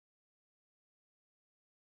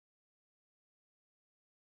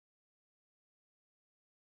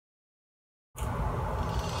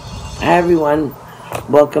Hi everyone,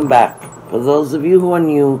 welcome back. For those of you who are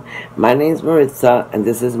new, my name is Maritza and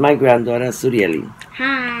this is my granddaughter Surieli.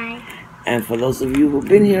 Hi. And for those of you who've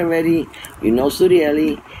been here already, you know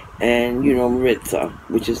Surieli and you know Maritza,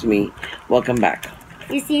 which is me. Welcome back.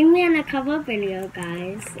 You've seen me in a cover video,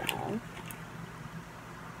 guys.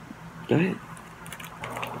 Go ahead.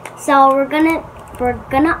 So we're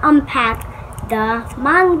gonna unpack the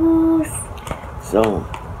mongoose. So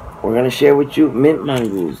we're gonna share with you Mint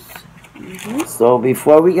Mongoose. So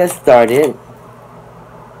before we get started,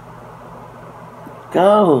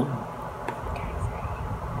 go.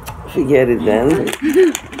 Forget it then.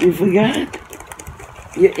 You forgot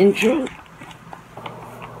your intro.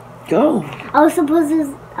 Go. I was supposed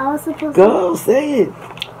to. Go. Say it.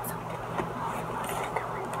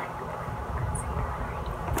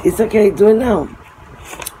 It's okay. Do it now.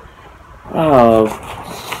 Oh.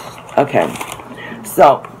 Okay.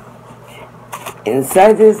 So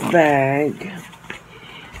inside this bag,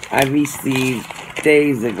 I received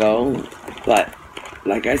days ago, but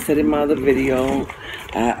like I said in my other video,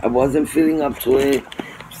 I wasn't feeling up to it,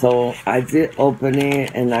 so I did open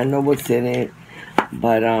it and I know what's in it,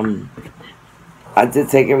 but I did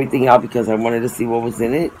take everything out because I wanted to see what was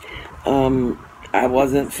in it. I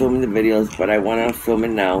wasn't filming the videos, but I want to film it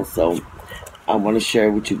now, so I want to share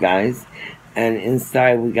it with you guys. And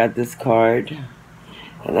inside we got this card,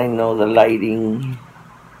 and I know the lighting,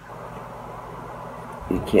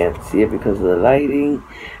 you can't see it because of the lighting,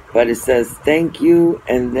 but it says thank you,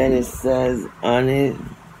 and then it says on it,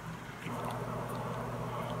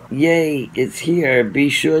 yay, it's here. Be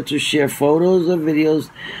sure to share photos or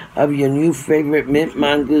videos of your new favorite Mint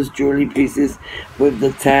Mongoose jewelry pieces with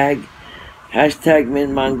the tag hashtag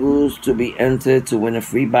Mint Mongoose to be entered to win a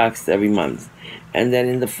free box every month. And then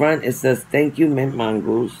in the front it says thank you Mint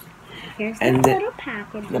Mongoose. Here's and the little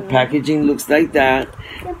packaging. The packaging looks like that.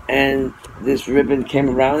 Yep. And this ribbon came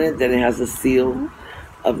around it. Then it has a seal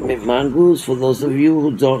of Mint Mongoose. For those of you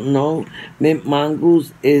who don't know, Mint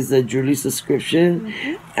Mongoose is a jewelry subscription,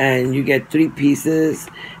 and you get 3 pieces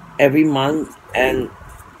every month. And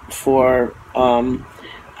for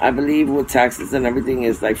I believe with taxes and everything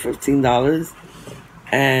is like $15.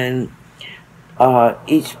 And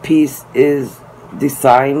each piece is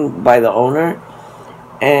designed by the owner,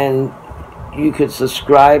 and you could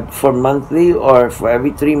subscribe for monthly or for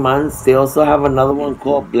every 3 months. They also have another one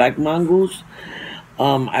called Black Mongoose.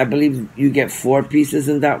 I believe you get 4 pieces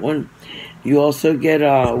in that one. You also get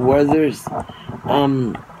Werther's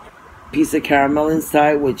piece of caramel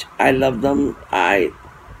inside, which I love them. I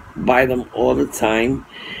buy them all the time,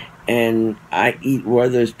 and I eat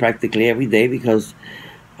Werther's practically every day because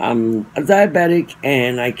I'm a diabetic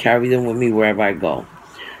and I carry them with me wherever I go.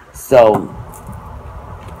 So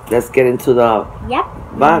let's get into the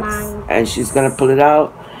box, and she's gonna pull it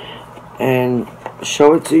out and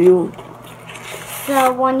show it to you.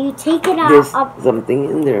 So when you take it out, there's something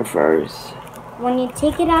in there first. When you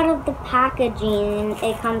take it out of the packaging,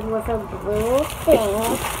 it comes with a blue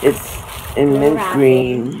thing. It's in mint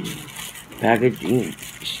green packaging.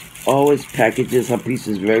 She always packages her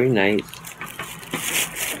pieces very nice.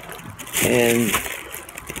 And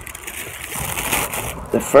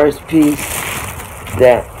the first piece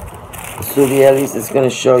that Surieli is going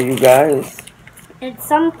to show you guys, it's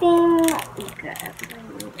something good.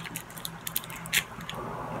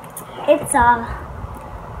 It's a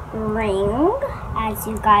ring, as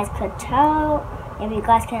you guys could tell. If you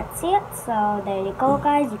guys can't see it, so there you go,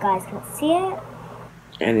 guys. You guys can see it.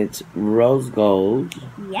 And it's rose gold.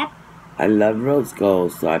 Yep. I love rose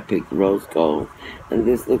gold, so I picked rose gold. And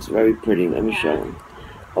this looks very pretty. Let me show you.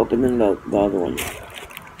 Open the other one.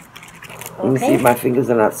 Let me see if my fingers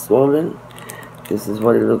are not swollen. This is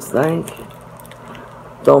what it looks like.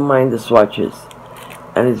 Don't mind the swatches.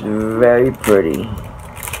 And it's very pretty.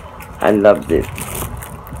 I loved it.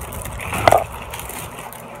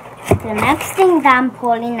 The next thing that I'm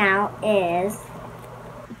pulling out is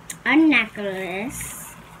a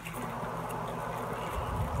necklace.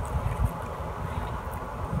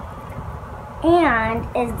 And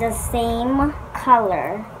is the same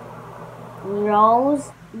color,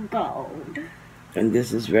 rose gold. And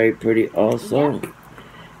this is very pretty also. Yep.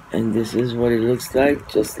 And this is what it looks like.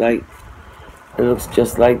 It looks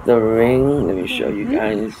just like the ring. Let me show you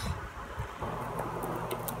guys.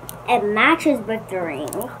 It matches with the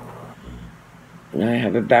ring. And I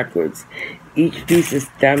have it backwards. Each piece is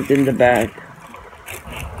stamped in the back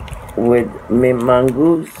with Mint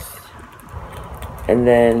Mongoose. And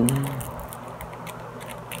then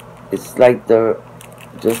it's like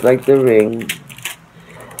just like the ring.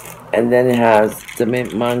 And then it has the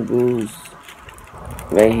Mint Mongoose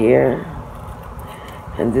right here.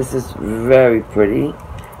 And this is very pretty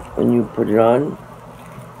when you put it on.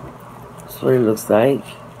 That's what it looks like.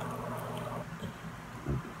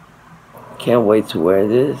 Can't wait to wear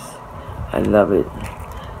this. I love it.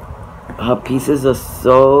 Her pieces are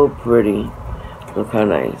so pretty. Look how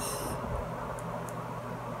nice.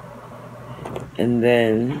 And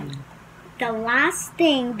then the last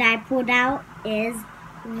thing that I pulled out is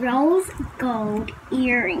rose gold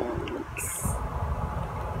earrings.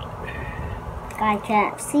 I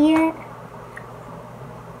can't see it.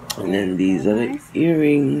 And then these are the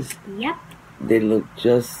earrings. Yep. They look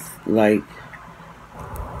just like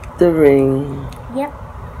the ring. Yep.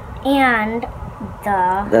 And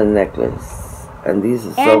the necklace. And these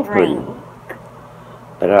are so pretty. ring.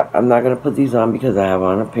 But I'm not going to put these on because I have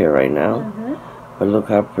on a pair right now. But look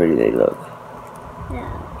how pretty they look.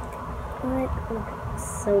 Yeah. Look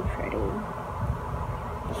so pretty.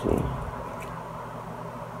 See?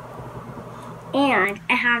 And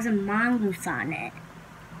it has a mongoose on it.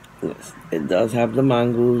 Yes, it does have the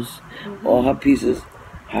mongoose. All her pieces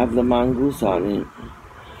have the mongoose on it.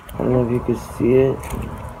 I don't know if you can see it.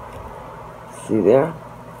 See there?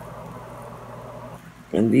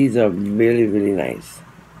 And these are really, really nice.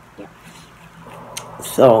 Yeah.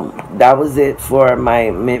 So that was it for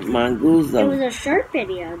my Mint Mongoose. It was a short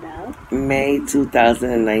video though. May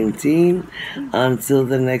 2019. Until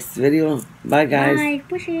the next video. Bye guys. Bye.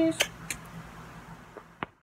 Wishes.